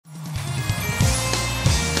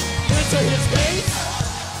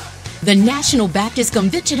The National Baptist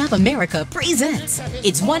Convention of America presents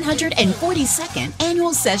its 142nd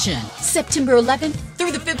annual session, September 11th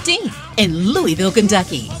through the 15th in Louisville,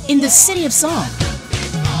 Kentucky, in the City of Song.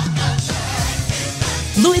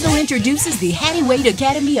 Louisville introduces the Hattie Wade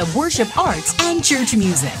Academy of Worship Arts and Church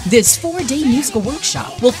Music. This 4-day musical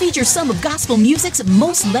workshop will feature some of gospel music's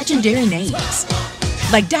most legendary names,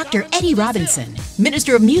 like Dr. Eddie Robinson,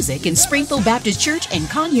 Minister of Music in Springfield Baptist Church in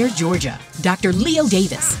Conyers, Georgia; Dr. Leo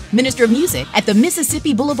Davis, Minister of Music at the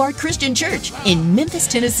Mississippi Boulevard Christian Church in Memphis,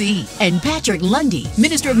 Tennessee; and Patrick Lundy,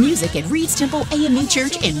 Minister of Music at Reed's Temple AME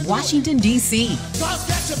Church in Washington, D.C.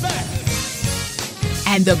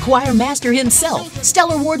 And the choir master himself,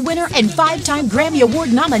 Stellar Award winner and 5-time Grammy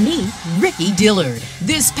Award nominee, Ricky Dillard.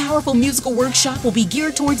 This powerful musical workshop will be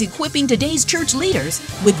geared towards equipping today's church leaders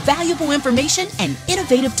with valuable information and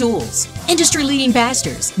innovative tools. Industry-leading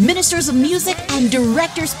pastors, ministers of music, and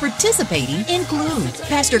directors participating include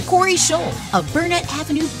Pastor Corey Scholl of Burnett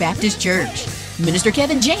Avenue Baptist Church, Minister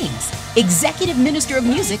Kevin James, Executive Minister of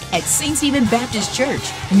Music at St. Stephen Baptist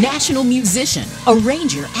Church, national musician,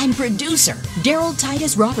 arranger, and producer Daryl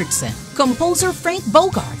Titus Robertson, composer Frank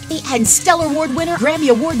Bogart, and Stellar Award winner, Grammy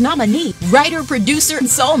Award nominee, writer, producer, and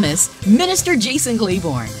psalmist, Minister Jason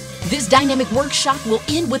Claiborne. This dynamic workshop will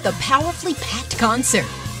end with a powerfully packed concert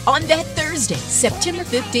on that Thursday, September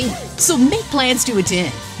 15th. So make plans to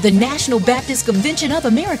attend the National Baptist Convention of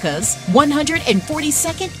America's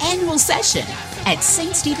 142nd annual session at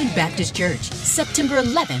St. Stephen Baptist Church, September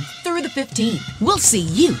 11th through the 15th. We'll see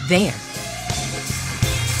you there.